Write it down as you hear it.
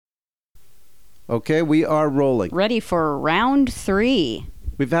Okay, we are rolling. Ready for round 3.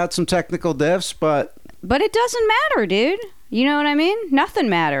 We've had some technical diffs, but it doesn't matter, dude. You know what I mean? Nothing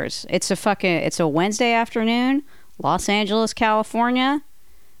matters. It's a Wednesday afternoon, Los Angeles, California.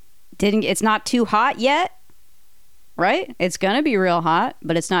 It's not too hot yet, right? It's gonna be real hot,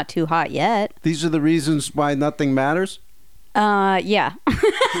 but it's not too hot yet. These are the reasons why nothing matters? Yeah.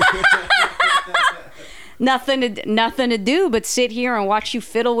 Nothing to do but sit here and watch you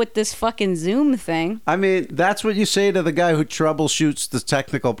fiddle with this fucking Zoom thing. I mean, that's what you say to the guy who troubleshoots the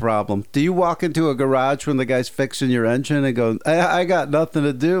technical problem. Do you walk into a garage when the guy's fixing your engine and go, I got nothing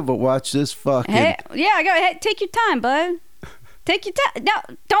to do but watch this fucking... Hey, take your time, bud. Take your time. No,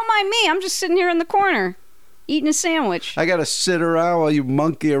 don't mind me. I'm just sitting here in the corner eating a sandwich. I got to sit around while you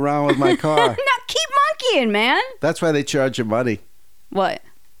monkey around with my car. No, keep monkeying, man. That's why they charge you money. What?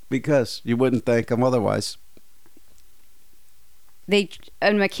 Because you wouldn't thank them otherwise.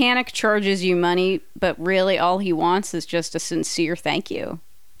 A mechanic charges you money, but really all he wants is just a sincere thank you.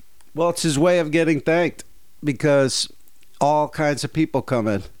 Well, it's his way of getting thanked because all kinds of people come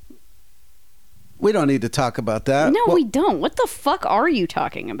in. We don't need to talk about that. No, we don't. What the fuck are you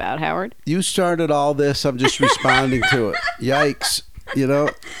talking about, Howard? You started all this. I'm just responding to it. Yikes. You know?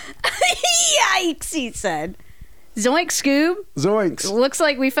 Yikes, he said. Zoink, Scoob. Zoinks. Looks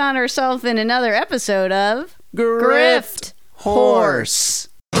like we found ourselves in another episode of Grift Horse.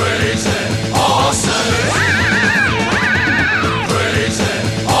 Crazy, awesome. Crazy,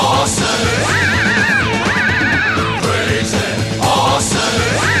 awesome. Crazy, awesome.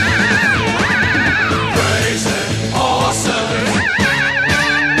 Crazy, awesome.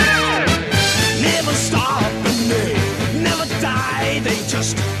 Never stop and they never die. They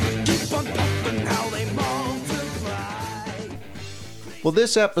just keep on popping how they multiply. Well,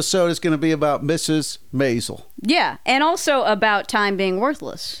 this episode is going to be about Mrs. Maisel. Yeah, and also about time being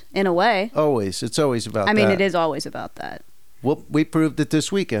worthless, in a way. Always. It's always about that. I mean, it is always about that. Well, we proved it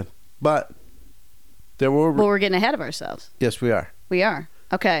this weekend, but there were... Well, we're getting ahead of ourselves. Yes, we are. We are.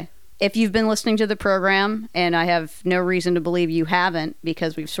 Okay. If you've been listening to the program, and I have no reason to believe you haven't,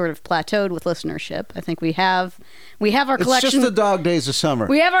 because we've sort of plateaued with listenership. I think we have our collection. It's just the dog days of summer.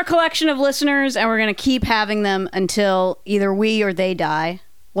 We have our collection of listeners, and we're going to keep having them until either we or they die.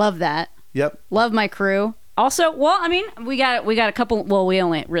 Love that. Yep. Love my crew. Also, well, I mean, we got a couple. Well, we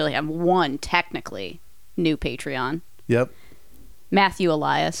only really have one technically new Patreon. Yep. Matthew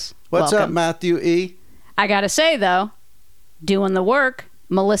Elias. What's welcome. up, Matthew E? I gotta say though, doing the work.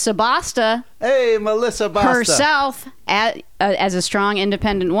 Melissa Basta. Hey, Melissa Basta. Herself, as a strong,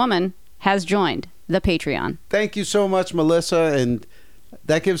 independent woman, has joined the Patreon. Thank you so much, Melissa, and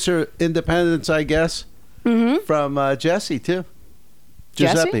that gives her independence, I guess, from Jesse too.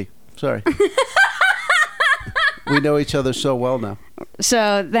 Giuseppe. Sorry. We know each other so well now.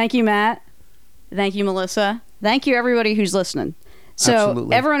 So thank you, Matt. Thank you, Melissa. Thank you, everybody who's listening. So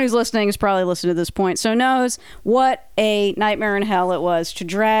Absolutely. Everyone who's listening has probably listened to this point, so knows what a nightmare in hell it was to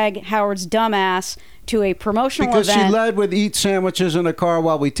drag Howard's dumb ass to a promotional because event. She led with eat sandwiches in a car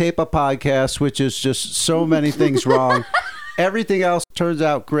while we tape a podcast, which is just so many things wrong. Everything else turns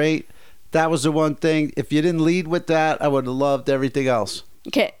out great. That was the one thing. If you didn't lead with that, I would have loved everything else.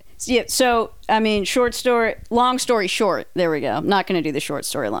 Okay. Yeah, so, I mean, long story short, there we go. I'm not going to do the short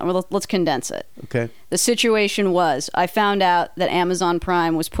story long. Well, let's condense it. Okay. The situation was, I found out that Amazon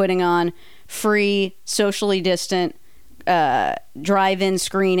Prime was putting on free, socially distant drive-in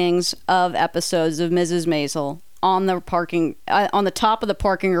screenings of episodes of Mrs. Maisel on the top of the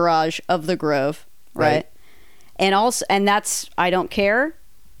parking garage of the Grove, right? And that's, I don't care.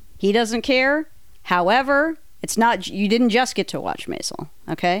 He doesn't care. However, it's not, you didn't just get to watch Maisel,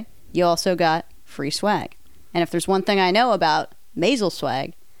 okay? You also got free swag. And if there's one thing I know about Maisel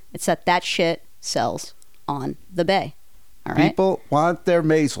swag, it's that shit sells on the Bay, all right? People want their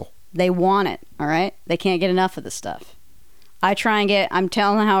Maisel. They want it, all right? They can't get enough of the stuff. I'm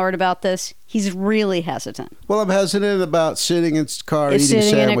telling Howard about this. He's really hesitant. Well, I'm hesitant about sitting in a car eating sitting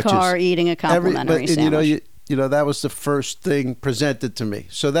sandwiches. In a car eating a complimentary sandwich. You know, that was the first thing presented to me.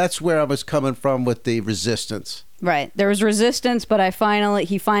 So that's where I was coming from with the resistance. Right. There was resistance, but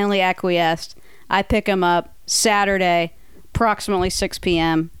he finally acquiesced. I pick him up Saturday, approximately 6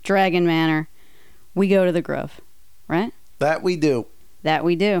 p.m., Dragon Manor. We go to the Grove, right? That we do.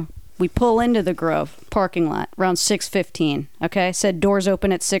 We pull into the Grove parking lot around 6:15, okay? Said doors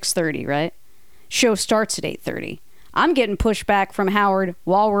open at 6:30, right? Show starts at 8:30. I'm getting pushed back from Howard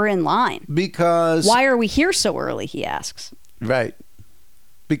while we're in line. Because... Why are we here so early, he asks. Right.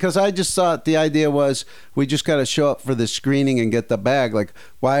 Because I just thought the idea was we just got to show up for the screening and get the bag. Like,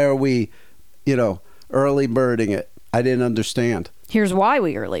 why are we, early birding it? I didn't understand. Here's why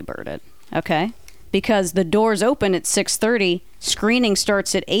we early birded. Okay. Because the doors open at 6:30, screening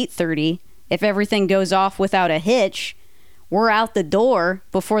starts at 8:30. If everything goes off without a hitch, we're out the door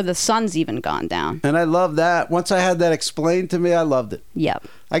before the sun's even gone down. And I love that. Once I had that explained to me, I loved it. Yep.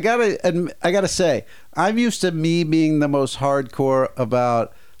 I gotta say, I'm used to me being the most hardcore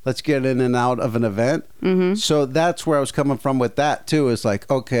about let's get in and out of an event. Mm-hmm. So that's where I was coming from with that too. Is like,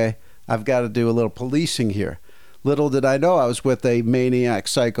 okay, I've got to do a little policing here. Little did I know I was with a maniac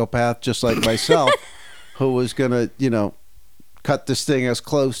psychopath just like myself, who was gonna, cut this thing as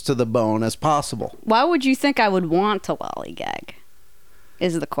close to the bone as possible. Why would you think I would want to lollygag?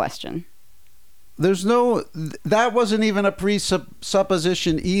 Is the question. That wasn't even a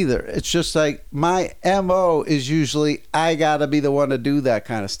presupposition either. It's just like my MO is usually I gotta be the one to do that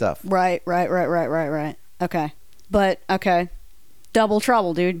kind of stuff. Right. Okay. But, okay. Double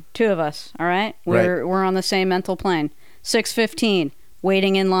trouble, dude. Two of us, all right? We're on the same mental plane. 6:15,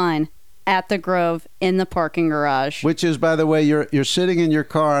 waiting in line at the Grove in the parking garage. Which is, by the way, you're sitting in your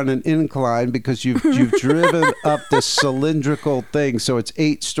car on an incline because you've driven up this cylindrical thing, so it's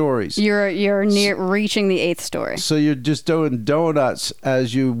 8 stories. You're near reaching the 8th story. So you're just doing donuts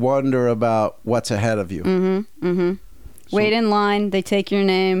as you wonder about what's ahead of you. So, wait in line. They take your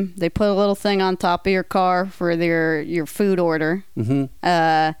name. They put a little thing on top of your car for your food order.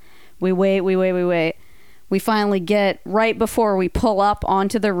 Mm-hmm. We wait. We finally get right before we pull up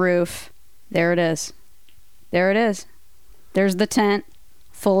onto the roof. There it is. There's the tent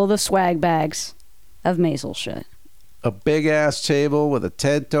full of the swag bags of Maisel shit. A big ass table with a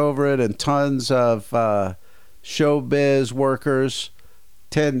tent over it and tons of showbiz workers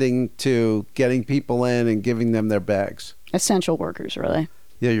tending to getting people in and giving them their bags. Essential workers, really.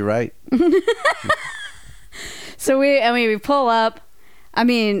 Yeah, you're right. So we pull up. I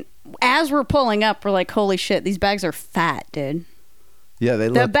mean, as we're pulling up, we're like, holy shit, these bags are fat, dude. Yeah,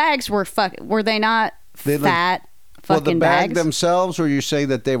 the bags were were they not fat fucking the bag bags? themselves, or you're saying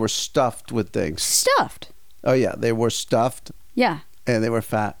that they were stuffed with things? Stuffed. Oh yeah, they were stuffed. Yeah. And they were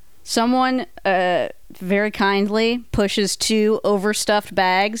fat. Someone very kindly pushes 2 overstuffed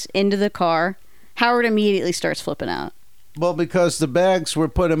bags into the car. Howard immediately starts flipping out. Well, because the bags were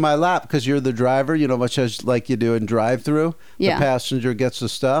put in my lap because you're the driver, much as like you do in drive-through. Yeah. The passenger gets the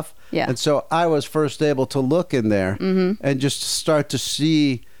stuff. Yeah. And so I was first able to look in there and just start to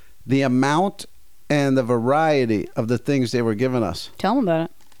see the amount and the variety of the things they were giving us. Tell them about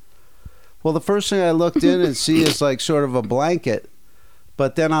it. Well, the first thing I looked in and see is like sort of a blanket.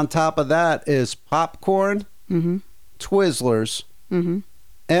 But then on top of that is popcorn, Twizzlers,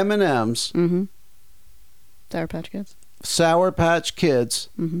 M&Ms, Sour Patch Kids. Sour Patch Kids,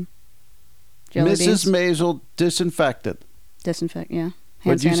 Jelly Mrs. beans. Maisel disinfectant. Disinfect, yeah.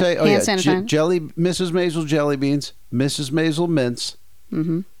 What'd you say? Oh, hand yeah. sanitizer. Mrs. Maisel jelly beans, Mrs. Maisel mints,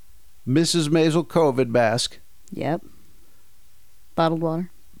 Mrs. Maisel COVID mask, Yep. Bottled water.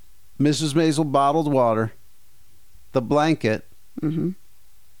 Mrs. Maisel bottled water, the blanket. I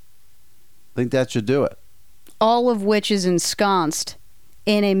think that should do it. All of which is ensconced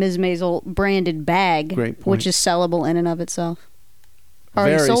in a Ms. Maisel branded bag, Great point. which is sellable in and of itself.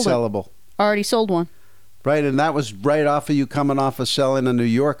 Very sold sellable. Already sold one. Right, and that was right off of you coming off of selling a New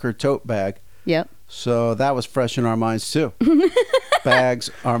Yorker tote bag. Yep. So that was fresh in our minds too. Bags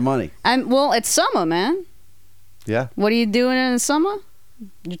are money. Well, it's summer, man. Yeah. What are you doing in the summer?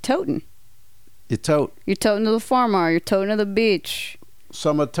 You're toting. You tote. You're toting to the farmer. You're toting to the beach.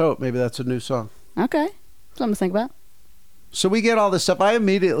 Summer tote. Maybe that's a new song. Okay. Something to think about. So we get all this stuff. I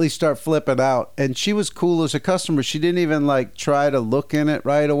immediately start flipping out. And she was cool as a customer. She didn't even like try to look in it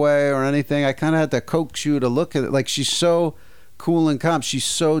right away or anything. I kind of had to coax you to look at it. Like she's so cool and calm. She's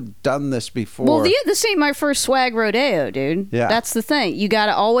so done this before. Well, this ain't my first swag rodeo, dude. Yeah. That's the thing. You got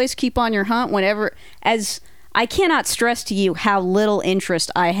to always keep on your hunt whenever. As I cannot stress to you how little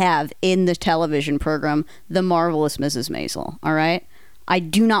interest I have in the television program, The Marvelous Mrs. Maisel. All right? I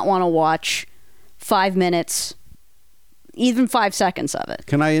do not want to watch 5 minutes, even 5 seconds of it.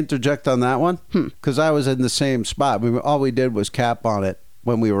 Can I interject on that one? Because I was in the same spot. All we did was cap on it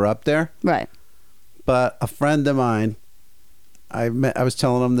when we were up there. Right. But a friend of mine, I was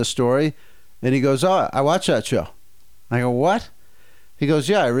telling him the story, and he goes, "Oh, I watch that show." I go, "What?" He goes,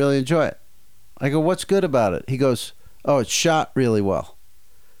 "Yeah, I really enjoy it." I go, "What's good about it?" He goes, "Oh, it's shot really well."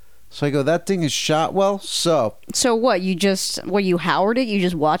 So I go, "That thing is shot well?" So what? You Howard it? You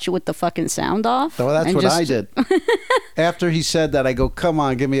just watch it with the fucking sound off? well, that's And what just- I did. After he said that, I go, "Come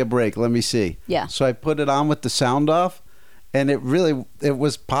on, give me a break. Let me see." Yeah. So I put it on with the sound off, and it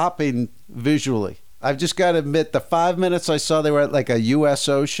was popping visually. I've just got to admit, the 5 minutes I saw they were at like a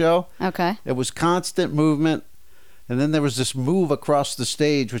USO show. Okay. It was constant movement. And then there was this move across the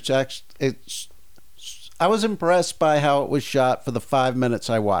stage, which actually, I was impressed by how it was shot for the 5 minutes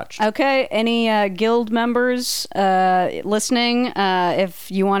I watched. Okay, any guild members listening, if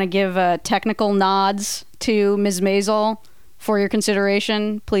you want to give technical nods to Ms. Maisel for your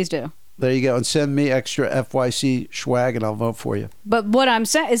consideration, please do. There you go. And send me extra FYC swag and I'll vote for you. But what I'm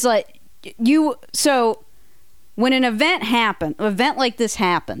saying is like, so when an event like this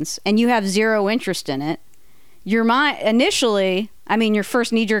happens and you have zero interest in it, your mind initially, I mean, your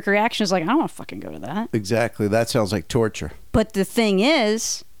first knee-jerk reaction is like, I don't want to fucking go to that. Exactly. That sounds like torture. But the thing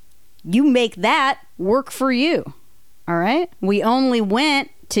is, you make that work for you. All right? We only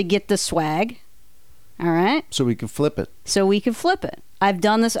went to get the swag. All right? So we can flip it. I've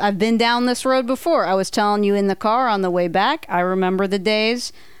done this. I've been down this road before. I was telling you in the car on the way back, I remember the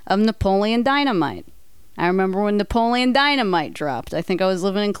days of Napoleon Dynamite. I remember when Napoleon Dynamite dropped. I think I was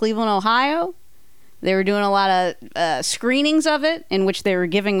living in Cleveland, Ohio. They were doing a lot of screenings of it in which they were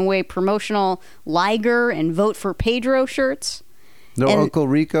giving away promotional Liger and Vote for Pedro shirts. No Uncle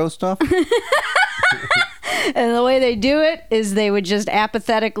Rico stuff? And the way they do it is they would just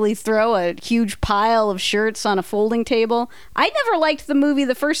apathetically throw a huge pile of shirts on a folding table. I never liked the movie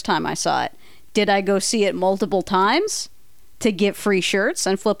the first time I saw it. Did I go see it multiple times to get free shirts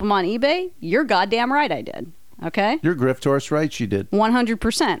and flip them on eBay? You're goddamn right I did. Okay? Your grift horse right, she did.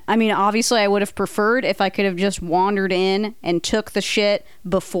 100%. I mean, obviously, I would have preferred if I could have just wandered in and took the shit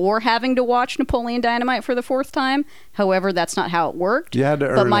before having to watch Napoleon Dynamite for the fourth time. However, that's not how it worked. You had to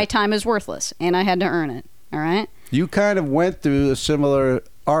earn it. But my time is worthless, and I had to earn it. All right? You kind of went through a similar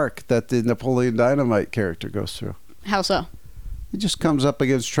arc that the Napoleon Dynamite character goes through. How so? He just comes up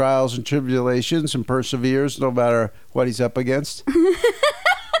against trials and tribulations and perseveres no matter what he's up against.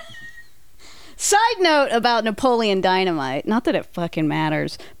 Side note about Napoleon Dynamite. Not that it fucking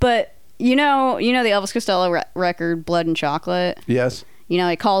matters, but you know the Elvis Costello record, Blood and Chocolate? Yes. You know,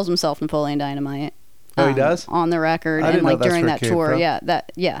 he calls himself Napoleon Dynamite. Oh, he does? On the record. I And didn't know like that's during where that it came tour.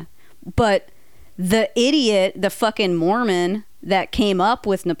 from. Yeah. But the idiot, the fucking Mormon that came up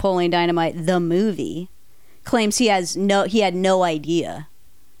with Napoleon Dynamite, the movie, claims he had no idea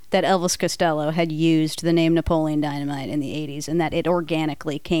that Elvis Costello had used the name Napoleon Dynamite in the 80s and that it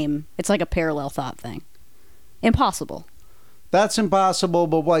organically came. It's like a parallel thought thing. Impossible. That's impossible,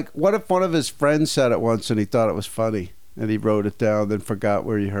 but like, what if one of his friends said it once and he thought it was funny and he wrote it down, then forgot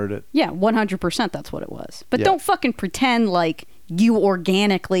where he heard it? Yeah, 100% that's what it was. But Yeah. don't fucking pretend like you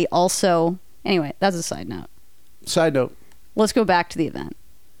organically also... Anyway, that's a side note. Side note Let's go back to the event.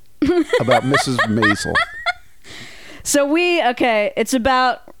 about Mrs. Maisel. So it's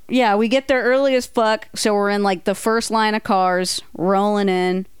about, we get there early as fuck. So we're in like the first line of cars, rolling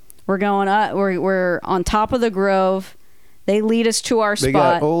in. We're going up. We're on top of the Grove. They lead us to our They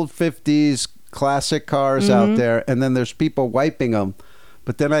spot. got old 50s classic cars out there, and then there's people wiping them.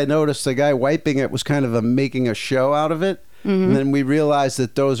 But then I noticed the guy wiping it was kind of making a show out of it. And then we realized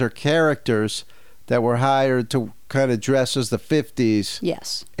that those are characters that were hired to kind of dress as the 50s.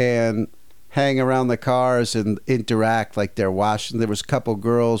 Yes. And hang around the cars and interact like they're washing. There was a couple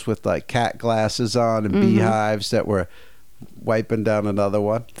girls with like cat glasses on and beehives that were wiping down another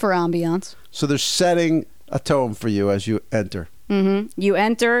one. For ambiance. So they're setting a tone for you as you enter. You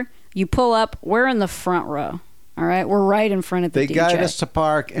enter, you pull up. We're in the front row. All right? We're right in front of the They DJ. guide us to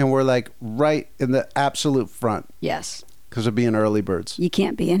park, and we're like right in the absolute front Yes. because of being early birds. You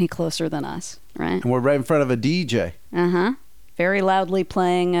can't be any closer than us, right? And we're right in front of a DJ. Very loudly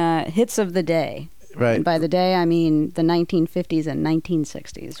playing hits of the day. Right. And by the day, I mean the 1950s and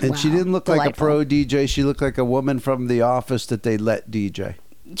 1960s. And she didn't look like a Delightful. pro DJ. She looked like a woman from the office that they let DJ.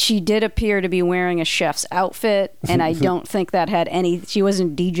 She did appear to be wearing a chef's outfit, and I don't think that had any... She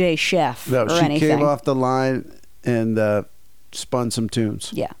wasn't DJ chef No, or she anything. came off the line and spun some tunes.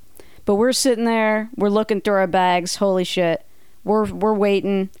 Yeah. But we're sitting there. We're looking through our bags. Holy shit. We're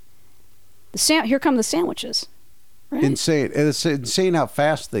waiting. Here come the sandwiches. Right? Insane. And it's insane how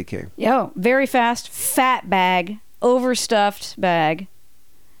fast they came. Yo, very fast, fat bag, overstuffed bag.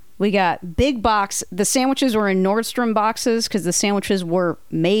 We got big box. The sandwiches were in Nordstrom boxes because the sandwiches were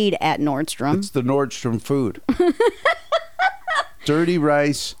made at Nordstrom. It's the Nordstrom food. Dirty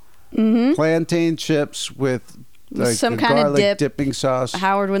rice, plantain chips with like Some a kind of garlic dip. dipping sauce.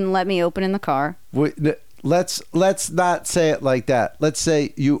 Howard wouldn't let me open in the car. Let's not say it like that. Let's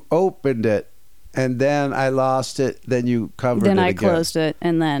say you opened it and then I lost it. Then you covered Then it I again. closed it,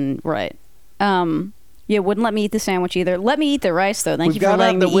 and then right. Yeah, wouldn't let me eat the sandwich either. Let me eat the rice though. Thank We've you for got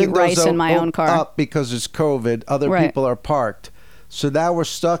letting the me eat windows rice in my own car. up because it's COVID. Other Right. people are parked, so now we're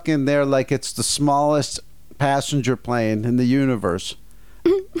stuck in there like it's the smallest passenger plane in the universe.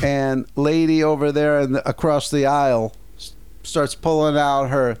 and lady over there across the aisle starts pulling out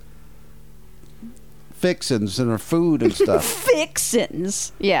her fixins and her food and stuff.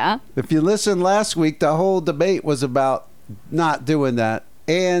 Fixins. Yeah. If you listened last week, the whole debate was about not doing that,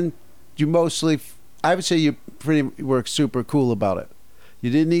 and you mostly, I would say, you were super cool about it. You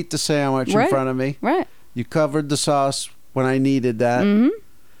didn't eat the sandwich in front of me. Right. You covered the sauce when I needed that. Mm-hmm.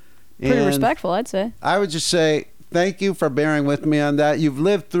 Pretty And respectful, I'd say. I would just say thank you for bearing with me on that. You've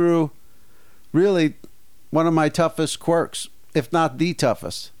lived through really one of my toughest quirks, if not the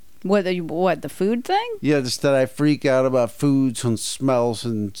toughest. What the food thing? Yeah, just that I freak out about foods and smells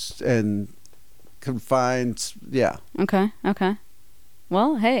and confined. Yeah. Okay.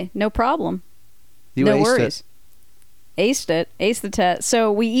 Well, hey, no problem. You no aced worries. Aced the test.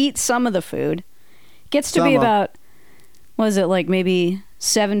 So we eat some of the food. Gets to be about, what is it, like maybe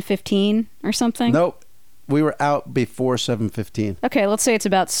 7:15 or something? Nope. We were out before 7:15. Okay, let's say it's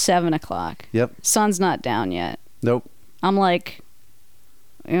about 7 o'clock. Yep. Sun's not down yet. Nope. I'm like,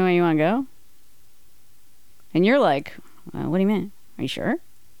 you want to go? And you're like, what do you mean? Are you sure?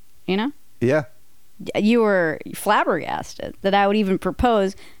 You know? Yeah. You were flabbergasted that I would even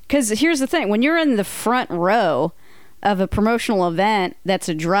propose. Because here's the thing. When you're in the front row of a promotional event that's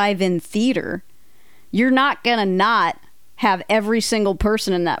a drive-in theater, you're not going to not have every single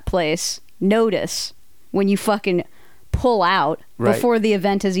person in that place notice when you fucking pull out before the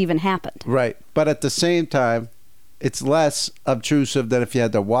event has even happened. Right. But at the same time, it's less obtrusive than if you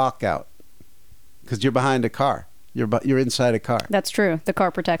had to walk out because you're behind a car. You're inside a car. That's true. The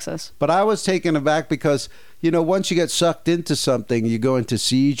car protects us. But I was taken aback because, once you get sucked into something, you go into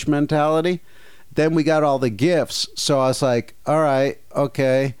siege mentality. Then we got all the gifts. So I was like, all right,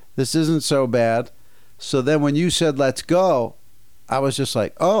 okay, this isn't so bad. So then when you said, let's go, I was just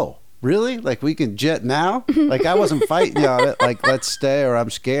like, oh, really? Like, we can jet now? Like, I wasn't fighting you on it. Like, let's stay or I'm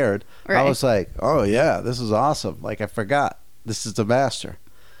scared. Right. I was like, oh, yeah, this is awesome. Like, I forgot. This is the master.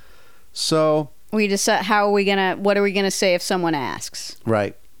 So... we decide what are we gonna say if someone asks?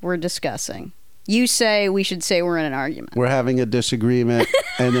 Right. We're discussing. You say we should say we're in an argument. We're having a disagreement,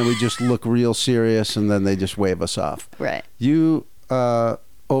 and then we just look real serious, and then they just wave us off. Right. You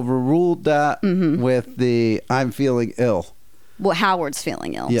overruled that with the I'm feeling ill. Well, Howard's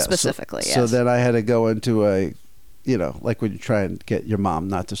feeling ill, specifically. So then I had to go into a, like when you try and get your mom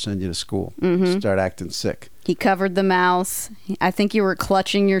not to send you to school, start acting sick. He covered the mouth. I think you were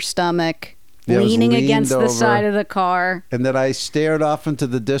clutching your stomach. Yeah, leaning leaned against over, the side of the car. And then I stared off into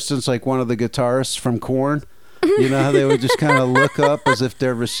the distance like one of the guitarists from Korn. You know how they would just kind of look up as if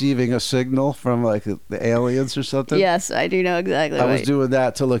they're receiving a signal from like the aliens or something? Yes, I do know exactly. I was doing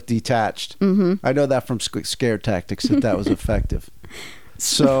that to look detached. Mm-hmm. I know that from scare tactics that was effective.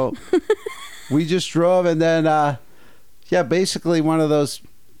 So we just drove, and then, basically one of those,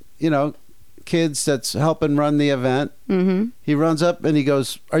 kids that's helping run the event. Mm-hmm. He runs up and he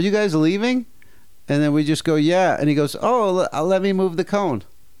goes, "Are you guys leaving?" And then we just go, "Yeah." And he goes, "Oh, let me move the cone."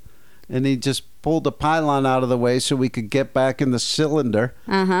 And he just pulled the pylon out of the way so we could get back in the cylinder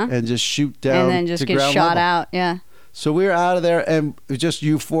and just shoot down. And then just to get ground shot level. out. Yeah. So we were out of there, and it was just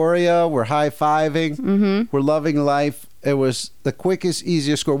euphoria. We're high-fiving. Mm-hmm. We're loving life. It was the quickest,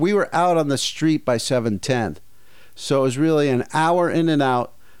 easiest score. We were out on the street by 7:10. So it was really an hour in and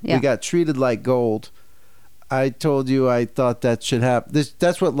out. Yeah. We got treated like gold. I told you I thought that should happen.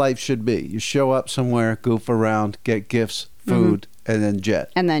 That's what life should be. You show up somewhere, goof around, get gifts, food, and then jet.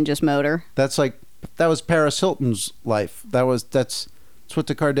 And then just motor. That was Paris Hilton's life. That's what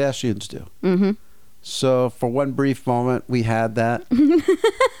the Kardashians do. Mm-hmm. So for one brief moment, we had that.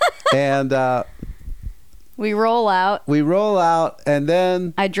 And we roll out. And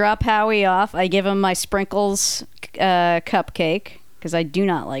then I drop Howie off. I give him my Sprinkles cupcake. Because I do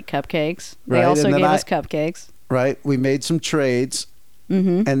not like cupcakes. They also gave us cupcakes. Right. We made some trades.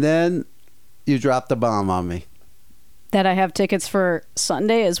 Mm-hmm. And then you dropped the bomb on me. That I have tickets for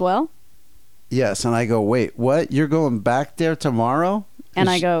Sunday as well? Yes. And I go, wait, what? You're going back there tomorrow? And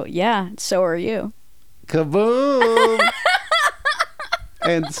I go, yeah, so are you. Kaboom!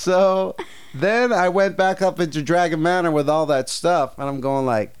 And so then I went back up into Dragon Manor with all that stuff. And I'm going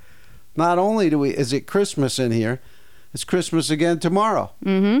like, not only is it Christmas in here, it's Christmas again tomorrow.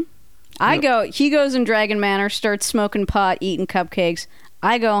 Mm-hmm. He goes in Dragon Manor, starts smoking pot, eating cupcakes.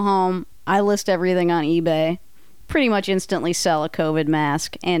 I go home. I list everything on eBay. Pretty much instantly sell a COVID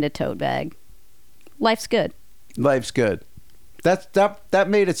mask and a tote bag. Life's good. Life's good. That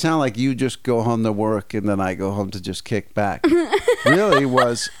made it sound like you just go home to work and then I go home to just kick back. Really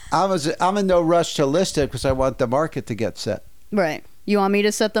I'm in no rush to list it because I want the market to get set. Right. You want me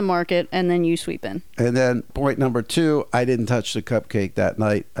to set the market, and then you sweep in. And then point number 2, I didn't touch the cupcake that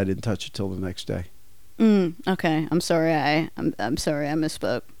night. I didn't touch it till the next day. Okay. I'm sorry. I'm sorry. I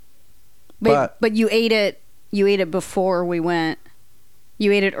misspoke. But you ate it. You ate it before we went.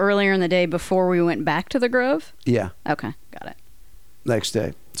 You ate it earlier in the day before we went back to the Grove. Yeah. Okay, got it. Next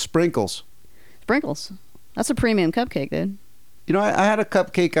day. Sprinkles. Sprinkles. That's a premium cupcake, dude. You know, I had a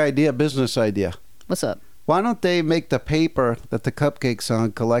cupcake idea, business idea. What's up? Why don't they make the paper that the cupcake's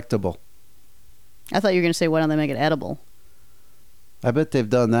on collectible? I thought you were going to say, why don't they make it edible? I bet they've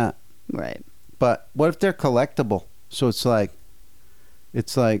done that. Right. But what if they're collectible? So it's like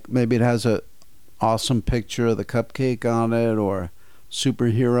maybe it has a awesome picture of the cupcake on it, or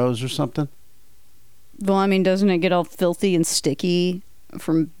superheroes or something. Well, I mean, doesn't it get all filthy and sticky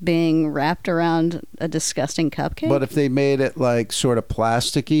from being wrapped around a disgusting cupcake? But if they made it like sort of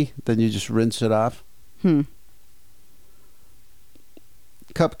plasticky, then you just rinse it off.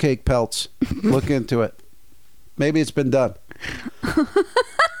 Cupcake pelts. Look into it. Maybe it's been done.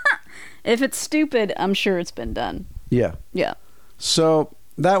 If it's stupid, I'm sure it's been done. Yeah. Yeah. So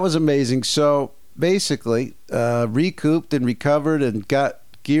that was amazing. So basically, recouped and recovered and got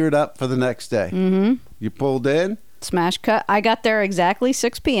geared up for the next day. Mm-hmm. You pulled in. Smash cut. I got there exactly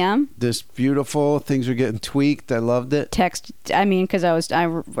 6 p.m. This beautiful. Things were getting tweaked. I loved it. Because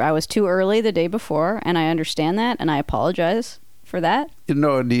I was too early the day before, and I understand that, and I apologize for that.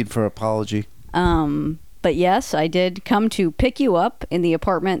 No need for apology. But yes, I did come to pick you up in the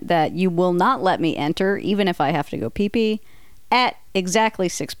apartment that you will not let me enter, even if I have to go pee-pee, at exactly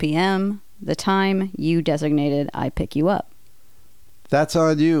 6 p.m., the time you designated I pick you up. That's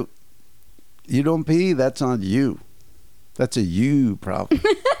on you. You don't pee, that's on you. That's a you problem.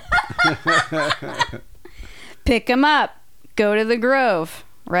 Pick him up. Go to the Grove,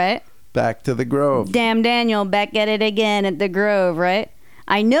 right? Back to the Grove. Damn Daniel, back at it again at the Grove, right?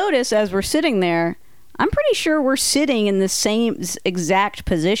 I notice as we're sitting there, I'm pretty sure we're sitting in the same exact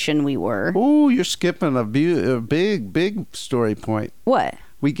position we were. Ooh, you're skipping a big story point. What?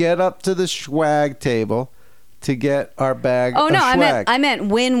 We get up to the swag table to get our bag Oh, of no, swag. I meant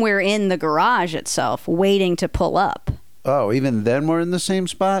when we're in the garage itself, waiting to pull up. Oh, even then we're in the same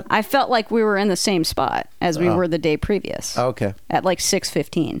spot? I felt like we were in the same spot as we were the day previous. Okay. At like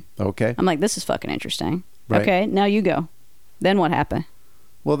 6:15. Okay. I'm like, this is fucking interesting. Right. Okay, now you go. Then what happened?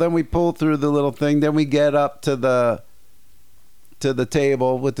 Well, then we pull through the little thing. Then we get up to the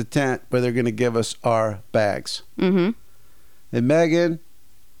table with the tent where they're going to give us our bags. Mm-hmm. And Megan,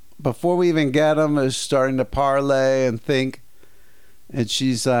 before we even get them, is starting to parlay and think. And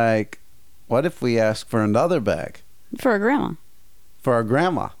she's like, what if we ask for another bag? For a grandma. For our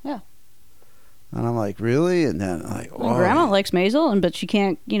grandma. Yeah. And I'm like, really? And then I'm like, Well, grandma likes Maisel, but she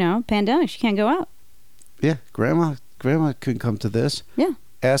can't, pandemic, she can't go out. Yeah, grandma couldn't come to this. Yeah.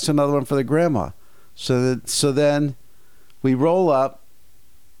 Ask another one for the grandma. So then we roll up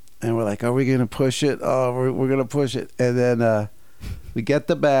and we're like, are we going to push it? Oh, we're going to push it. And then we get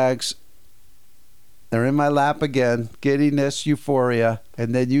the bags. They're in my lap again, giddiness, euphoria.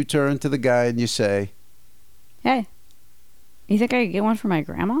 And then you turn to the guy and you say, Hey, you think I could get one for my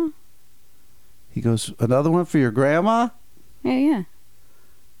grandma? he goes, another one for your grandma? Yeah.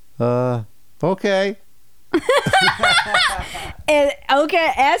 Okay. And,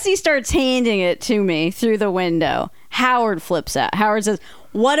 okay, as he starts handing it to me through the window, Howard flips out. Howard says,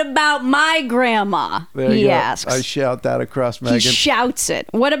 what about my grandma? There He you go. asks. I shout that across Megan. He shouts it.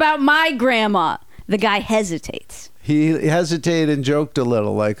 What about my grandma? The guy hesitates. He hesitated and joked a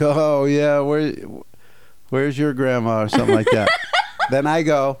little, like, oh, yeah, where's your grandma or something like that. Then I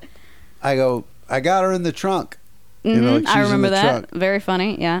go, I got her in the trunk. You know, like I she's remember in the that. trunk. Very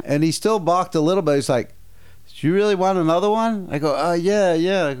funny, yeah. And he still balked a little bit. He's like, do you really want another one? I go,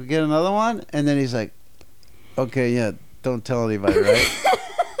 yeah, get another one. And then he's like, okay, yeah, don't tell anybody,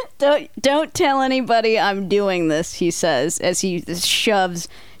 right? Don't tell anybody I'm doing this, he says, as he shoves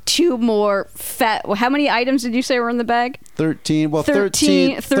 2 more fat... How many items did you say were in the bag? 13. Well,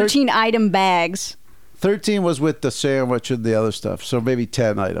 13 item bags. 13 was with the sandwich and the other stuff, so maybe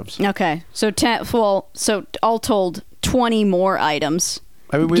 10 items. Okay, so 10. Well, so all told, 20 more items.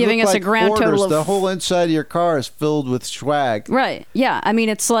 I mean, we giving look us like a ground hoarders. total of The whole inside of your car is filled with swag. Right. Yeah. I mean,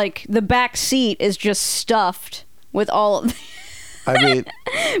 it's like the back seat is just stuffed with all of I mean,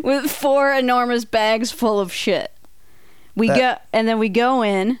 with 4 enormous bags full of shit. We go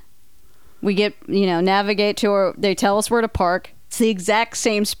in. We get, navigate to they tell us where to park. It's the exact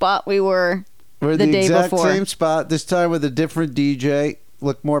same spot we were we're the the day exact before. same spot. This time with a different DJ,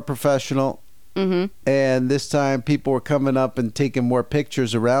 look more professional. Mm-hmm. And this time people were coming up and taking more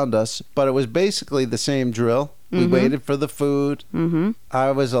pictures around us, but it was basically the same drill. We waited for the food. Mm-hmm.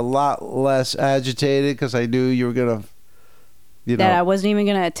 I was a lot less agitated because I knew you were gonna, That I wasn't even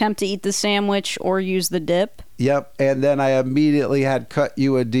going to attempt to eat the sandwich or use the dip. Yep. And then I immediately had cut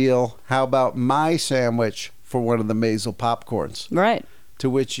you a deal. How about my sandwich for one of the Maisel popcorns? Right. To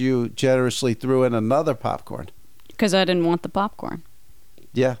which you generously threw in another popcorn. Because I didn't want the popcorn.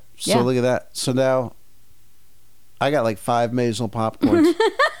 Yeah. So Yeah. look at that. So now I got like 5 Maisel popcorns.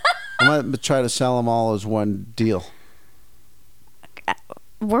 I'm going to try to sell them all as one deal.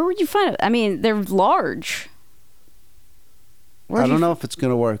 Where would you find it? I mean, they're large. I don't know if it's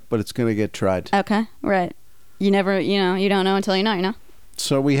going to work, but it's going to get tried. Okay, right. You never, you don't know until you know,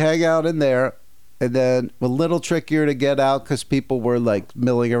 So we hang out in there, and then a little trickier to get out because people were like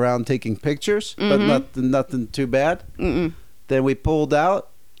milling around taking pictures, but nothing too bad. Mm-mm. Then we pulled out.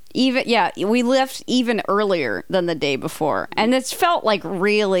 We left even earlier than the day before. And it's felt like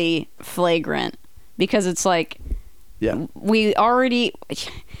really flagrant because it's like Yeah. we've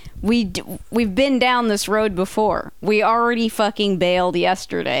been down this road before. We already fucking bailed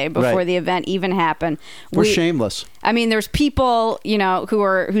yesterday before Right. the event even happened. We're shameless. I mean, there's people,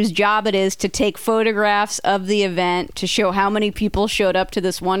 whose job it is to take photographs of the event to show how many people showed up to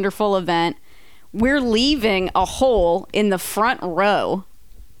this wonderful event. We're leaving a hole in the front row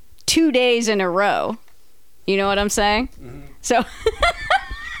 2 days in a row. You know what I'm saying? Mm-hmm. So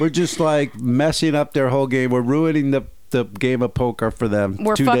We're just like messing up their whole game. We're ruining the game of poker for them.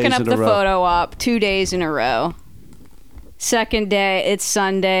 we're 2 fucking days up in the a row. photo op 2 days in a row. Second day, it's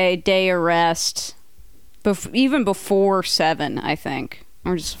Sunday, day of rest. Even before 7, I think.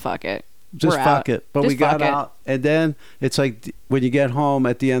 Or just fuck it. Just We're fuck out. it. But Just we got fuck it. out. And then it's like when you get home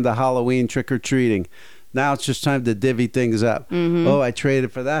at the end of Halloween trick-or-treating. Now it's just time to divvy things up. Mm-hmm. Oh, I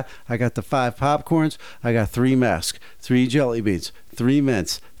traded for that. I got the 5 popcorns. I got 3 masks, 3 jelly beans, 3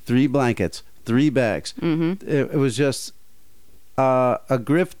 mints, 3 blankets, 3 bags. Mm-hmm. It was just a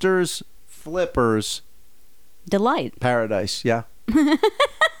grifter's flippers Delight. paradise. Yeah.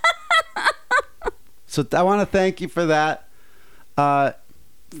 So I want to thank you for that.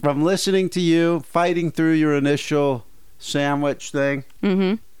 From listening to you, fighting through your initial sandwich thing,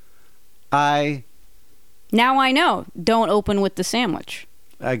 Mm-hmm. Now I know. Don't open with the sandwich.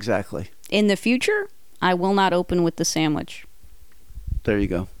 Exactly. In the future, I will not open with the sandwich. There you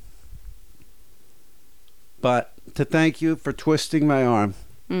go. But to thank you for twisting my arm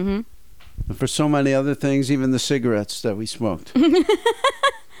Mm-hmm. and for so many other things, even the cigarettes that we smoked.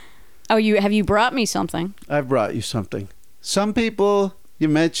 Oh, have you brought me something? I've brought you something. Some people, you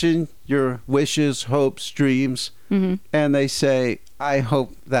mention your wishes, hopes, dreams, Mm-hmm. and they say, I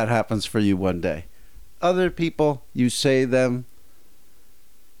hope that happens for you one day. Other people, you say to them,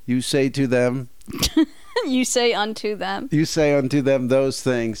 You say unto them. you say unto them those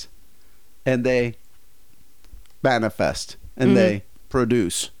things, and they manifest and they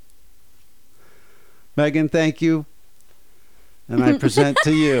produce. Megan, thank you. And I present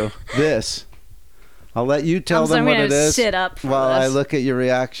to you this. I'll let you tell them what it is Sit up for while this. I look at your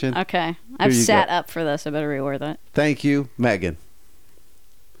reaction. Okay. I've you sat go. up for this. I better reword that. Thank you, Megan.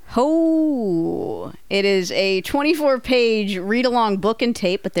 Oh, it is a 24-page read-along book and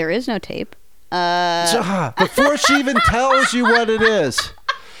tape, but there is no tape. Before she even tells you what it is.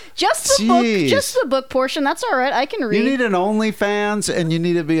 Just the book, Jeez. just the book portion. That's all right. I can read. You need an OnlyFans and you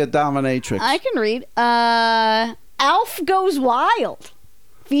need to be a dominatrix. I can read. Alf Goes Wild,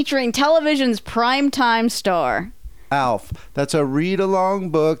 featuring television's primetime star. Alf. That's a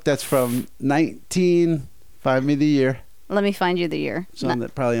read-along book that's from find me the year. Let me find you the year. It's on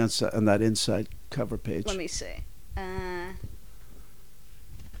that, probably on that inside cover page. Let me see.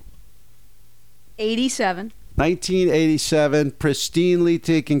 87. 1987, pristinely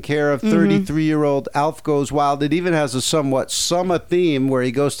taken care of, 33-year-old Alf Goes Wild. It even has a somewhat summer theme where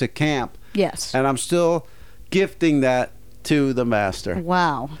he goes to camp. Yes. And I'm still gifting that to the master.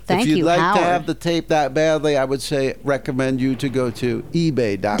 Wow. Thank if you'd you, like Howard. to have the tape that badly, I would say recommend you to go to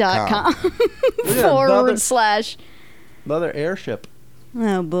ebay.com. .com/. Another airship.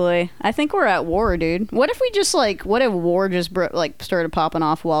 Oh boy, I think we're at war, dude. What if we just what if war just started popping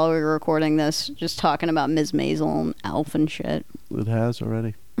off while we were recording this, just talking about Ms. Maisel and Alf and shit? It has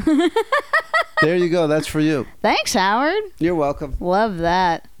already. There you go. That's for you. Thanks, Howard. You're welcome. Love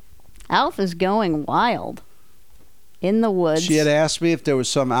that. Alf is going wild in the woods. She had asked me if there was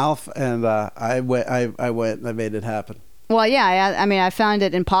some Alf, and I went and I made it happen. Well, yeah, I mean, I found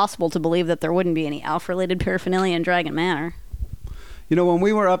it impossible to believe that there wouldn't be any Alf-related paraphernalia in Dragon Manor. You know, when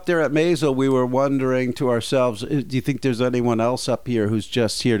we were up there at Maisel, we were wondering to ourselves, do you think there's anyone else up here who's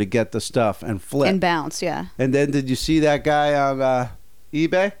just here to get the stuff and flip? And bounce, yeah. And then did you see that guy on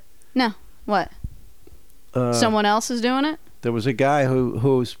eBay? No, what? Someone else is doing it? There was a guy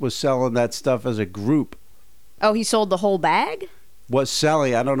who was selling that stuff as a group. Oh, he sold the whole bag? Was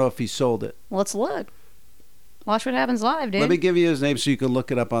selling. I don't know if he sold it. Let's look. Watch what happens live, dude. Let me give you his name so you can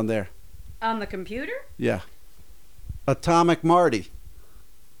look it up on there. On the computer? Yeah. Atomic Marty.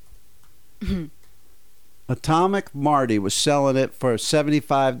 Atomic Marty was selling it for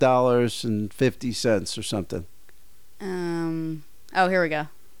 $75.50 or something. Oh, here we go.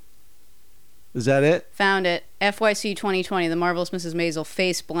 Is that it? Found it. FYC 2020, the Marvelous Mrs. Maisel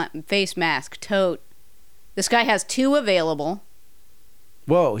face mask, tote. This guy has 2 available.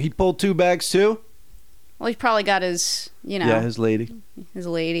 Whoa, he pulled 2 bags too? Well, he's probably got his, Yeah, his lady. his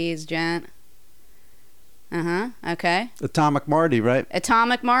lady, his gent. Okay. Atomic Marty, right?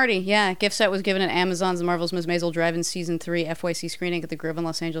 Atomic Marty, yeah. Gift set was given at Amazon's The Marvelous Ms. Maisel Drive-In Season 3 FYC screening at the Grove in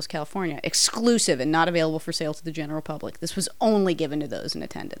Los Angeles, California. Exclusive and not available for sale to the general public. This was only given to those in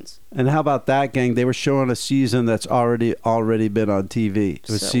attendance. And how about that, gang? They were showing a season that's already been on TV. It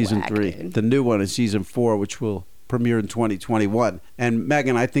was So season whack, 3. dude. The new one is season 4, which will premiere in 2021. And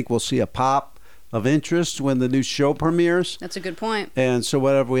Megan, I think we'll see a pop of interest when the new show premieres. That's a good point. And so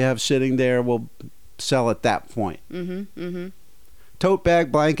whatever we have sitting there, we'll sell at that point. Tote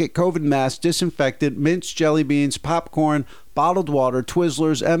bag, blanket, COVID mask, disinfectant, mince, jelly beans, popcorn, bottled water,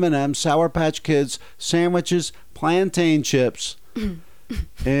 Twizzlers, M&M's, Sour Patch Kids, sandwiches, plantain chips,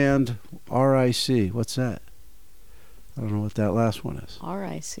 and RIC. What's that? I don't know what that last one is.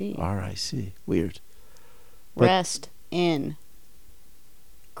 RIC. RIC. Weird. But- Rest in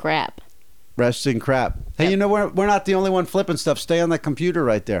crap. Rest in crap. Hey, Yep. you know, we're not the only one flipping stuff. Stay on that computer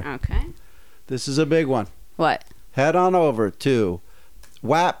right there. Okay. This is a big one. What? Head on over to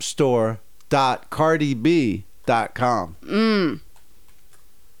wapstore.cardiB.com.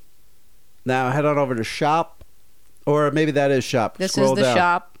 Now head on over to shop, or maybe that is shop. This Scroll is the down.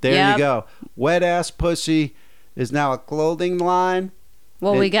 shop. There Yep. you go. Wet Ass Pussy is now a clothing line.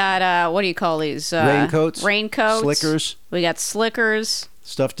 Well, we And- got, what do you call these? Raincoats. Raincoats. Slickers. We got slickers.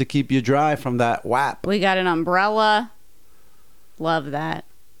 Stuff to keep you dry from that WAP. We got an umbrella. Love that.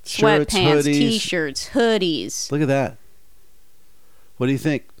 Shirts, Sweatpants, hoodies. t-shirts, hoodies. Look at that. What do you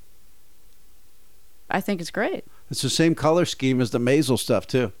think? I think it's great. It's the same color scheme as the Maisel stuff,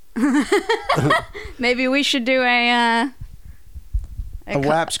 too. Maybe we should do A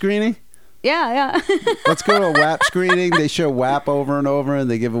WAP screening? Yeah. Let's go to a WAP screening. They show WAP over and over, and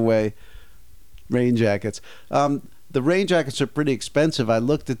they give away rain jackets. The rain jackets are pretty expensive. I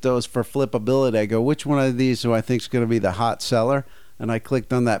looked at those for flippability. I go, which one of these do I think is going to be the hot seller? And I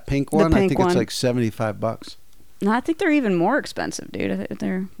clicked on that pink one. I pink think one. it's like $75. No, I think they're even more expensive, dude.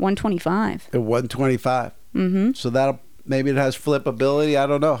 They're $125. At $125. Mm-hmm. So maybe it has flippability. I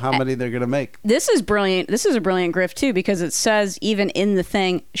don't know how many they're going to make. This is brilliant. This is a brilliant grift too, because it says even in the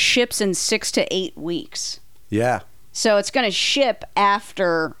thing, ships in 6 to 8 weeks. Yeah. So it's going to ship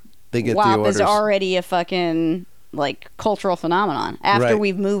after They get the WAP orders. is already a fucking cultural phenomenon. After Right.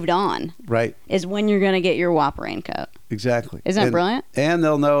 we've moved on Right. is when you're going to get your WAP raincoat. Exactly. Isn't that brilliant? And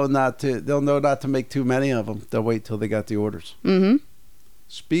they'll know not to make too many of them. They'll wait till they got the orders. Mm-hmm.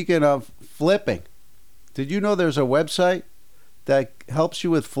 Speaking of flipping, did you know there's a website that helps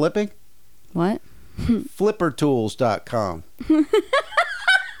you with flipping? What? Flippertools.com.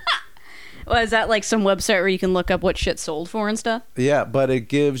 Well, is that like some website where you can look up what shit sold for and stuff? Yeah, but it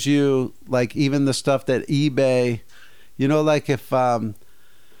gives you even the stuff that eBay, if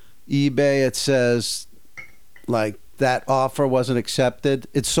eBay, it says that offer wasn't accepted.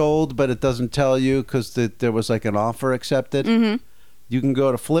 It's sold, but it doesn't tell you because there was an offer accepted. Mm-hmm. You can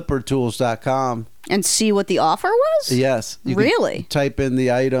go to flippertools.com. And see what the offer was? Yes. You can Really? type in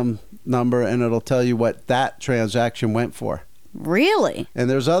the item number and it'll tell you what that transaction went for. Really? And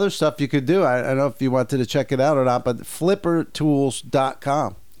there's other stuff you could do. I don't know if you wanted to check it out or not, but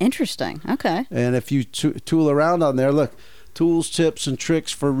flippertools.com. Interesting. Okay. And if you tool around on there, look, tools, tips, and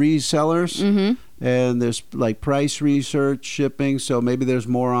tricks for resellers. Mm-hmm. And there's price research, shipping. So maybe there's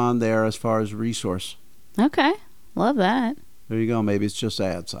more on there as far as resource. Okay. Love that. There you go. Maybe it's just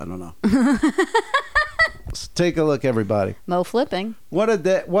ads. I don't know. Let's take a look, everybody. Mo flipping. What a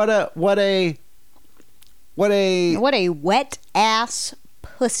wet ass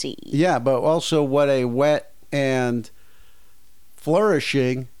pussy. Yeah, but also what a wet and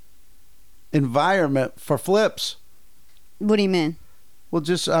flourishing environment for flips. What do you mean? Well,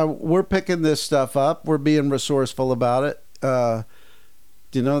 just we're picking this stuff up. We're being resourceful about it.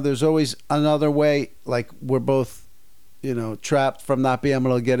 There's always another way. We're both, trapped from not being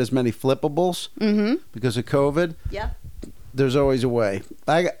able to get as many flippables because of COVID. Yeah. There's always a way.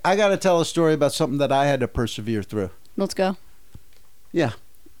 I got to tell a story about something that I had to persevere through. Let's go. Yeah.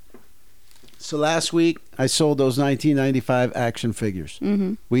 So last week, I sold those 1995 action figures.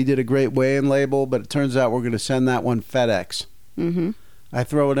 Mm-hmm. We did a great weigh-in label, but it turns out we're going to send that one FedEx. Mm-hmm. I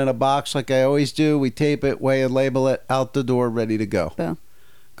throw it in a box like I always do. We tape it, weigh and label it, out the door, ready to go. Boom.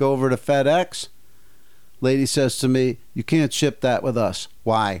 Go over to FedEx. Lady says to me, you can't ship that with us.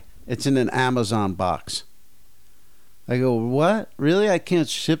 Why? It's in an Amazon box. I go, what? Really? I can't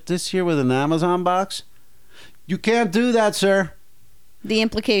ship this here with an Amazon box? You can't do that, sir. The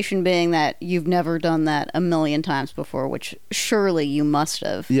implication being that you've never done that a million times before, which surely you must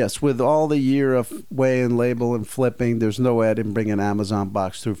have. Yes, with all the year of weigh and label and flipping, there's no way I didn't bring an Amazon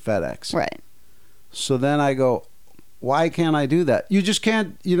box through FedEx. Right. So then I go, why can't I do that? You just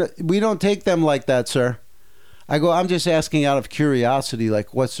can't, we don't take them like that, sir. I go, I'm just asking out of curiosity,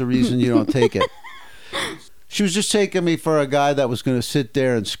 like, what's the reason you don't take it? She was just taking me for a guy that was going to sit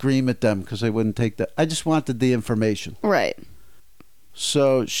there and scream at them because they wouldn't take that. I just wanted the information. Right.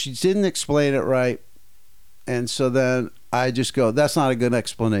 So she didn't explain it right. And so then I just go, that's not a good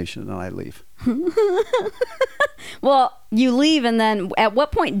explanation. And I leave. Well, you leave, and then at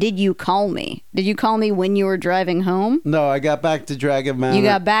what point did you call me? Did you call me when you were driving home? No, I got back to Dragon Manor. You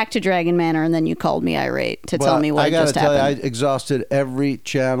got back to Dragon Manor, and then you called me irate to tell me what just happened. I exhausted every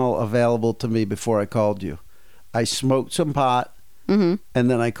channel available to me before I called you. I smoked some pot, and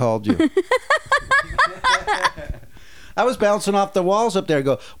then I called you. I was bouncing off the walls up there. I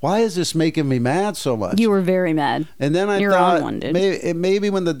go, why is this making me mad so much? You were very mad. And then I You're thought, on one, dude. maybe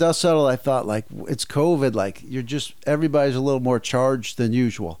when the dust settled, I thought, like, it's COVID. Like, everybody's a little more charged than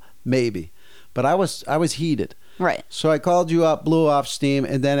usual. Maybe. But I was heated. Right. So I called you up, blew off steam.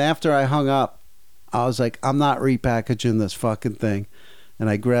 And then after I hung up, I was like, I'm not repackaging this fucking thing. And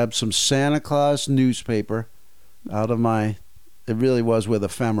I grabbed some Santa Claus newspaper out of my... It really was with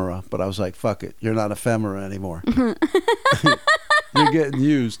ephemera, but I was like, fuck it. You're not ephemera anymore. You're getting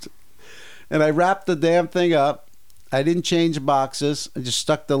used. And I wrapped the damn thing up. I didn't change boxes. I just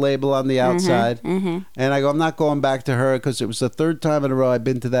stuck the label on the outside. And I go, I'm not going back to her because it was the third time in a row I've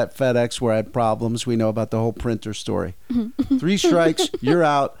been to that FedEx where I had problems. We know about the whole printer story. 3 strikes, you're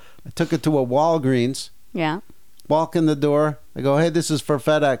out. I took it to a Walgreens. Yeah. Walk in the door. I go, hey, this is for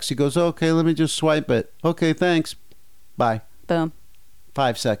FedEx. He goes, okay, let me just swipe it. Okay, thanks. Bye. Boom.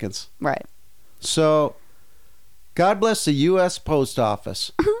 5 seconds. Right. So, God bless the U.S. Post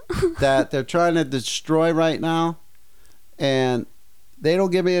Office that they're trying to destroy right now. And they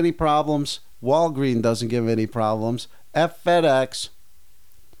don't give me any problems. Walgreens doesn't give me any problems. FedEx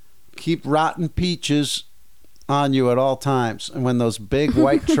keep rotten peaches on you at all times. And when those big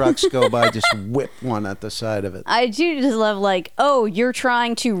white trucks go by, just whip one at the side of it. I do just love, like, oh, you're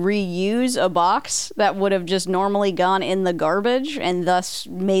trying to reuse a box that would have just normally gone in the garbage and thus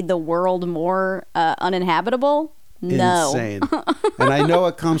made the world more uninhabitable? No. Insane. And I know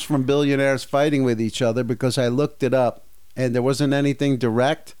it comes from billionaires fighting with each other because I looked it up and there wasn't anything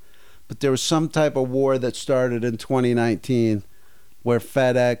direct, but there was some type of war that started in 2019 where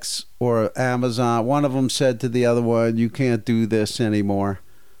FedEx or Amazon, one of them said to the other one, you can't do this anymore.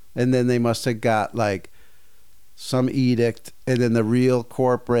 And then they must have got like some edict, and then the real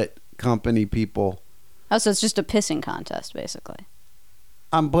corporate company people. Oh, so it's just a pissing contest, basically.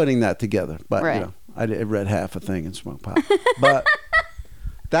 I'm putting that together, but right. you know, I read half a thing and smoked pot. But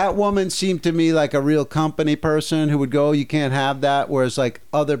that woman seemed to me like a real company person who would go, you can't have that, whereas like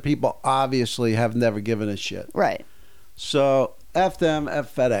other people obviously have never given a shit. Right. So F them,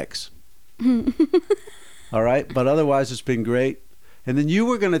 F FedEx. All right, but otherwise it's been great. And then you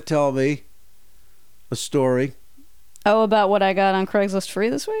were going to tell me a story. Oh, about what I got on Craigslist free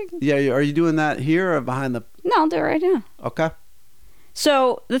this week? Yeah, are you doing that here or behind the... No, I'll do it right now. Okay.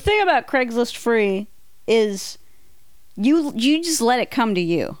 So the thing about Craigslist free is you just let it come to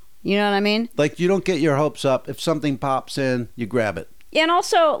you. You know what I mean? Like, you don't get your hopes up. If something pops in, you grab it. Yeah, and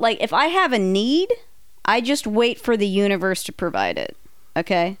also, like, if I have a need, I just wait for the universe to provide it.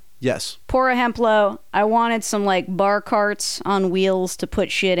 Okay? Yes. Por ejemplo, I wanted some, like, bar carts on wheels to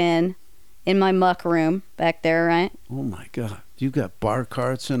put shit in my muck room back there, right? Oh, my God. You got bar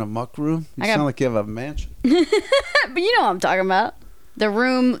carts in a muck room? You I got... sound like you have a mansion. But you know what I'm talking about. The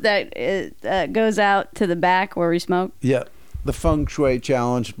room that goes out to the back where we smoke. Yeah. The Feng Shui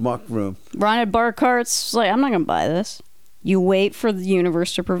Challenge muck room. Ron had bar carts. It's like, I'm not going to buy this. You wait for the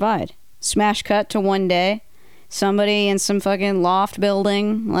universe to provide. Smash cut to one day. Somebody in some fucking loft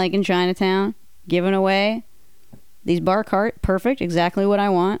building, like in Chinatown, giving away these bar cart. Perfect. Exactly what I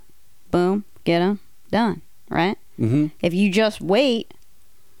want. Boom. Get them. Done. Right? Mm-hmm. If you just wait,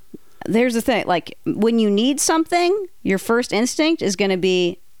 there's the thing. Like, when you need something, your first instinct is going to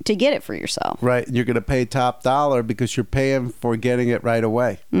be to get it for yourself. Right. And you're going to pay top dollar because you're paying for getting it right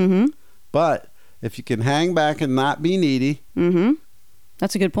away. Mm-hmm. But if you can hang back and not be needy, Mm-hmm.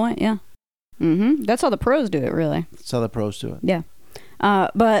 That's a good point. Yeah. Mm-hmm. That's how the pros do it, really. that's how the pros do it. Yeah.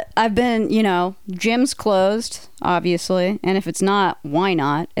 But I've been, gym's closed, obviously. And if it's not, why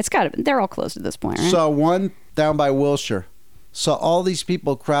not? It's got to. They're all closed at this point, right? Saw one down by Wilshire. Saw all these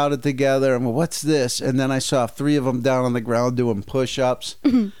people crowded together, and what's this? And then I saw 3 of them down on the ground doing push-ups.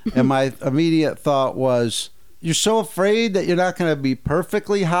 And my immediate thought was, you're so afraid that you're not going to be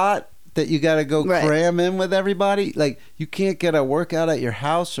perfectly hot that you got to go Right. cram in with everybody? Like, you can't get a workout at your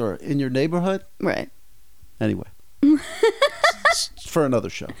house or in your neighborhood? Right. Anyway. It's for another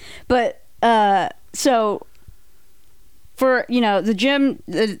show. But so for the gym,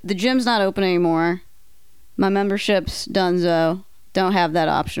 the gym's not open anymore. My membership's donezo. Don't have that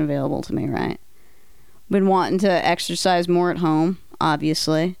option available to me, right? Been wanting to exercise more at home,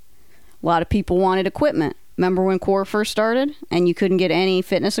 obviously. A lot of people wanted equipment. Remember when Core first started and you couldn't get any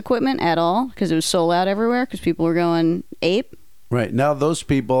fitness equipment at all because it was sold out everywhere because people were going ape? Right. Now those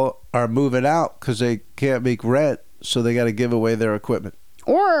people are moving out because they can't make rent, so they got to give away their equipment.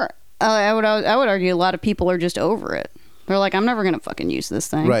 Or I would argue a lot of people are just over it. They're like, I'm never going to fucking use this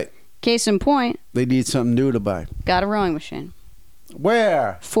thing. Right. Case in point, They need something new to buy. got a rowing machine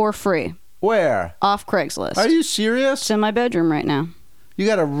Where? for free Where? off Craigslist. Are you serious? It's in my bedroom right now. You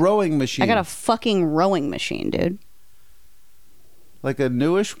got a rowing machine. I got a fucking rowing machine, dude. Like a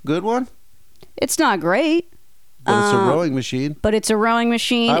newish good one? It's not great, But it's a rowing machine. but it's a rowing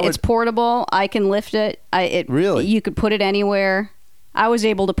machine. I would- It's portable. I can lift it. Really? You could put it anywhere. I was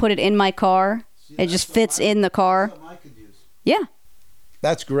able to put it in my car. It just fits in the car. Yeah.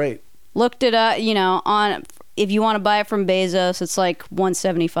 That's great. Looked it up, on if you want to buy it from Bezos, it's like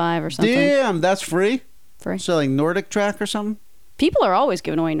 $175 or something. Damn, that's free? Free. Selling Nordic Track or something? People are always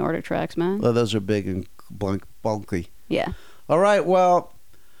giving away Nordic Tracks, man. Well, those are big and bulky. Yeah. All right, well,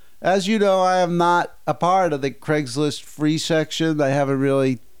 as you know, I am not a part of the Craigslist free section. I haven't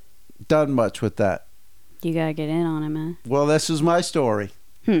really done much with that. You gotta get in on it, man. Well, this is my story.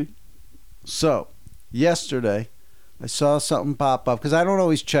 Hmm. So, yesterday, I saw something pop up because I don't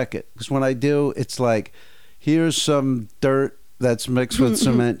always check it. Because when I do, it's like, here's some dirt that's mixed with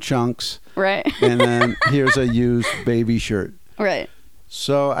cement chunks, Right. and then here's a used baby shirt. Right.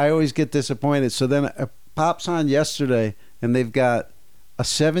 So I always get disappointed. So then it pops on yesterday, and they've got a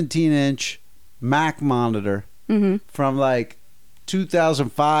 17-inch Mac monitor Mm-hmm. from like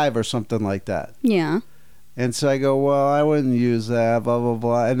 2005 or something like that. Yeah. And so I go, well, I wouldn't use that, blah, blah,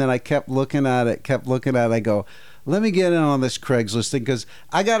 blah. And then I kept looking at it. I go, let me get in on this Craigslist thing because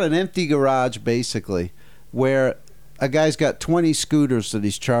I got an empty garage, basically, where a guy's got 20 scooters that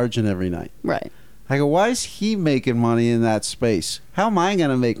he's charging every night. Right. I go, why is he making money in that space? How am I going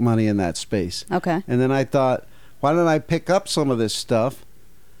to make money in that space? Okay. And then I thought, why don't I pick up some of this stuff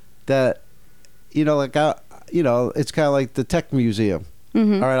that, it's kind of like the tech museum.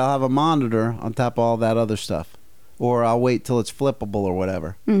 Mm-hmm. All right, I'll have a monitor on top of all that other stuff. Or I'll wait till it's flippable or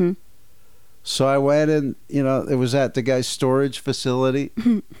whatever. Mm-hmm. So I went and, it was at the guy's storage facility.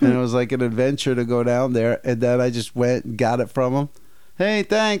 And it was like an adventure to go down there. And then I just went and got it from him. Hey,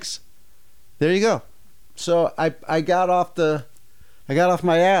 thanks. There you go. So I got off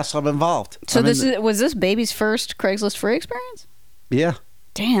my ass. I'm involved. So was this baby's first Craigslist free experience? Yeah.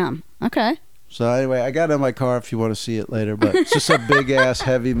 Damn. Okay. So anyway, I got it in my car if you want to see it later, but it's just a big ass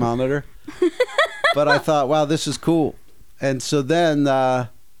heavy monitor. But I thought, wow, this is cool. And so then, I've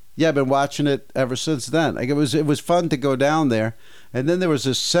been watching it ever since then. Like it was fun to go down there. And then there was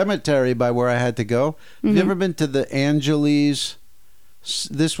this cemetery by where I had to go. Have you ever been to the Angeles?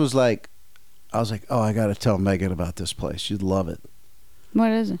 This was like, I was like, oh, I got to tell Megan about this place. You'd love it.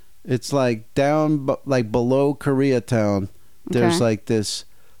 What is it? It's like down, like below Koreatown. There's Okay. like this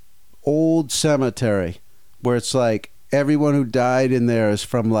old cemetery where it's like everyone who died in there is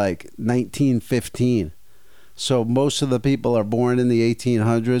from like 1915. So most of the people are born in the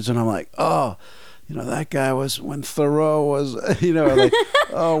 1800s, and I'm like, oh, that guy was when Thoreau was, like,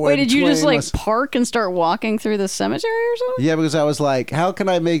 oh, when Wait, did you just Twain like was- park and start walking through the cemetery or something? Yeah, because I was like, how can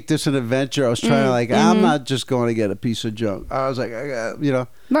I make this an adventure? I was trying to like, I'm not just going to get a piece of junk. I was like, I got,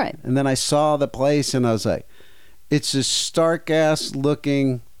 Right. And then I saw the place, and I was like, it's this stark ass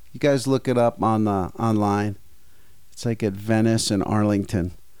looking. You guys look it up on online. It's like at Venice and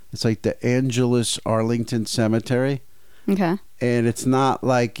Arlington. It's like the Angelus Arlington Cemetery. Okay. And it's not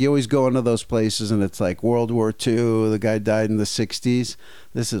like you always go into those places and it's like World War II, the guy died in the 60s.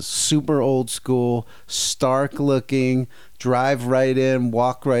 This is super old school, stark looking, drive right in,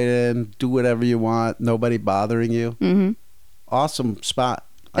 walk right in, do whatever you want, nobody bothering you. Mm-hmm. Awesome spot.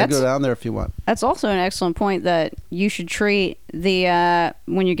 I go down there if you want. That's also an excellent point that you should treat the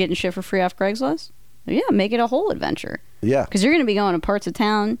when you're getting shit for free off Craigslist. Yeah, make it a whole adventure. Yeah. Because you're going to be going to parts of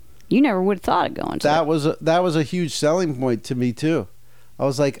town you never would have thought of going to. That was a huge selling point to me too. I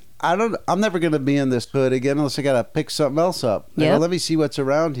was like, I'm never going to be in this hood again unless I got to pick something else up. Yep. Let me see what's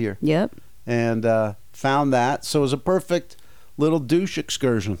around here. Yep. And found that. So it was a perfect little douche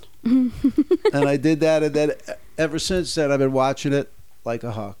excursion. And I did that, and then ever since then I've been watching it like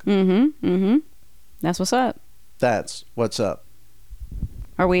a hawk. That's what's up. That's what's up.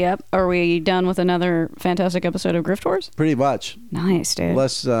 Are we up? Are we done with another fantastic episode of Grift Wars? Pretty much. Nice, dude.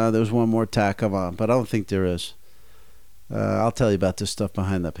 Unless there's one more tack come on, but I don't think there is. I'll tell you about this stuff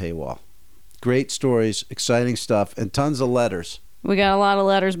behind the paywall. Great stories, exciting stuff, and tons of letters. We got a lot of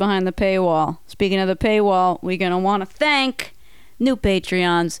letters behind the paywall. Speaking of the paywall, we're going to want to thank new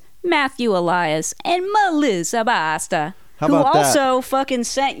Patreons, Matthew Elias and Melissa Basta, How who about that? also fucking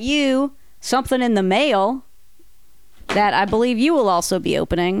sent you something in the mail that I believe you will also be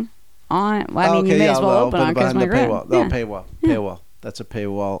opening on. Well, I mean, you may as well I'll open on because behind my the grant. paywall. No, paywall. That's a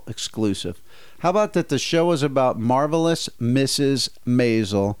paywall exclusive. How about that the show is about Marvelous Mrs.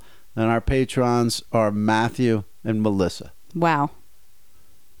 Maisel, and our patrons are Matthew and Melissa. Wow.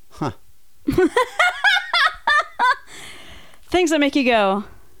 Huh. Things that make you go,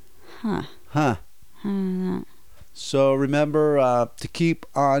 huh. Huh. So remember to keep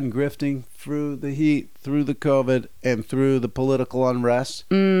on grifting through the heat, through the COVID, and through the political unrest.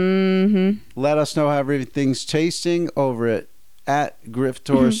 Let us know how everything's tasting over at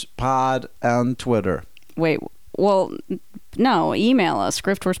Griftors Pod on Twitter. Wait, well, no, email us,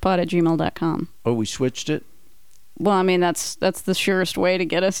 griftwarspod@gmail.com. Oh, we switched it? Well, I mean, that's the surest way to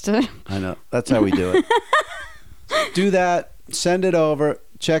get us to... I know. That's how we do it. Do that. Send it over.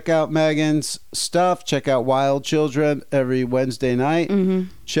 Check out Megan's stuff. Check out Wild Children every Wednesday night.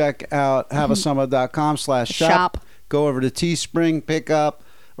 Check out haveasummer.com/shop. Go over to Teespring, pick up,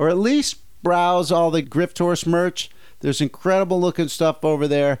 or at least browse all the Grift Horse merch. There's incredible looking stuff over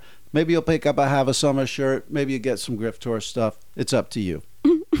there. Maybe you'll pick up a Have a Summer shirt. Maybe you get some Grift Horse stuff. It's up to you.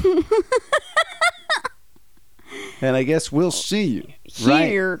 And I guess we'll see you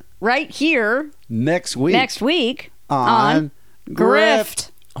right here next week next week on Grift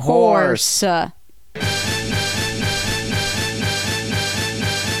Horse.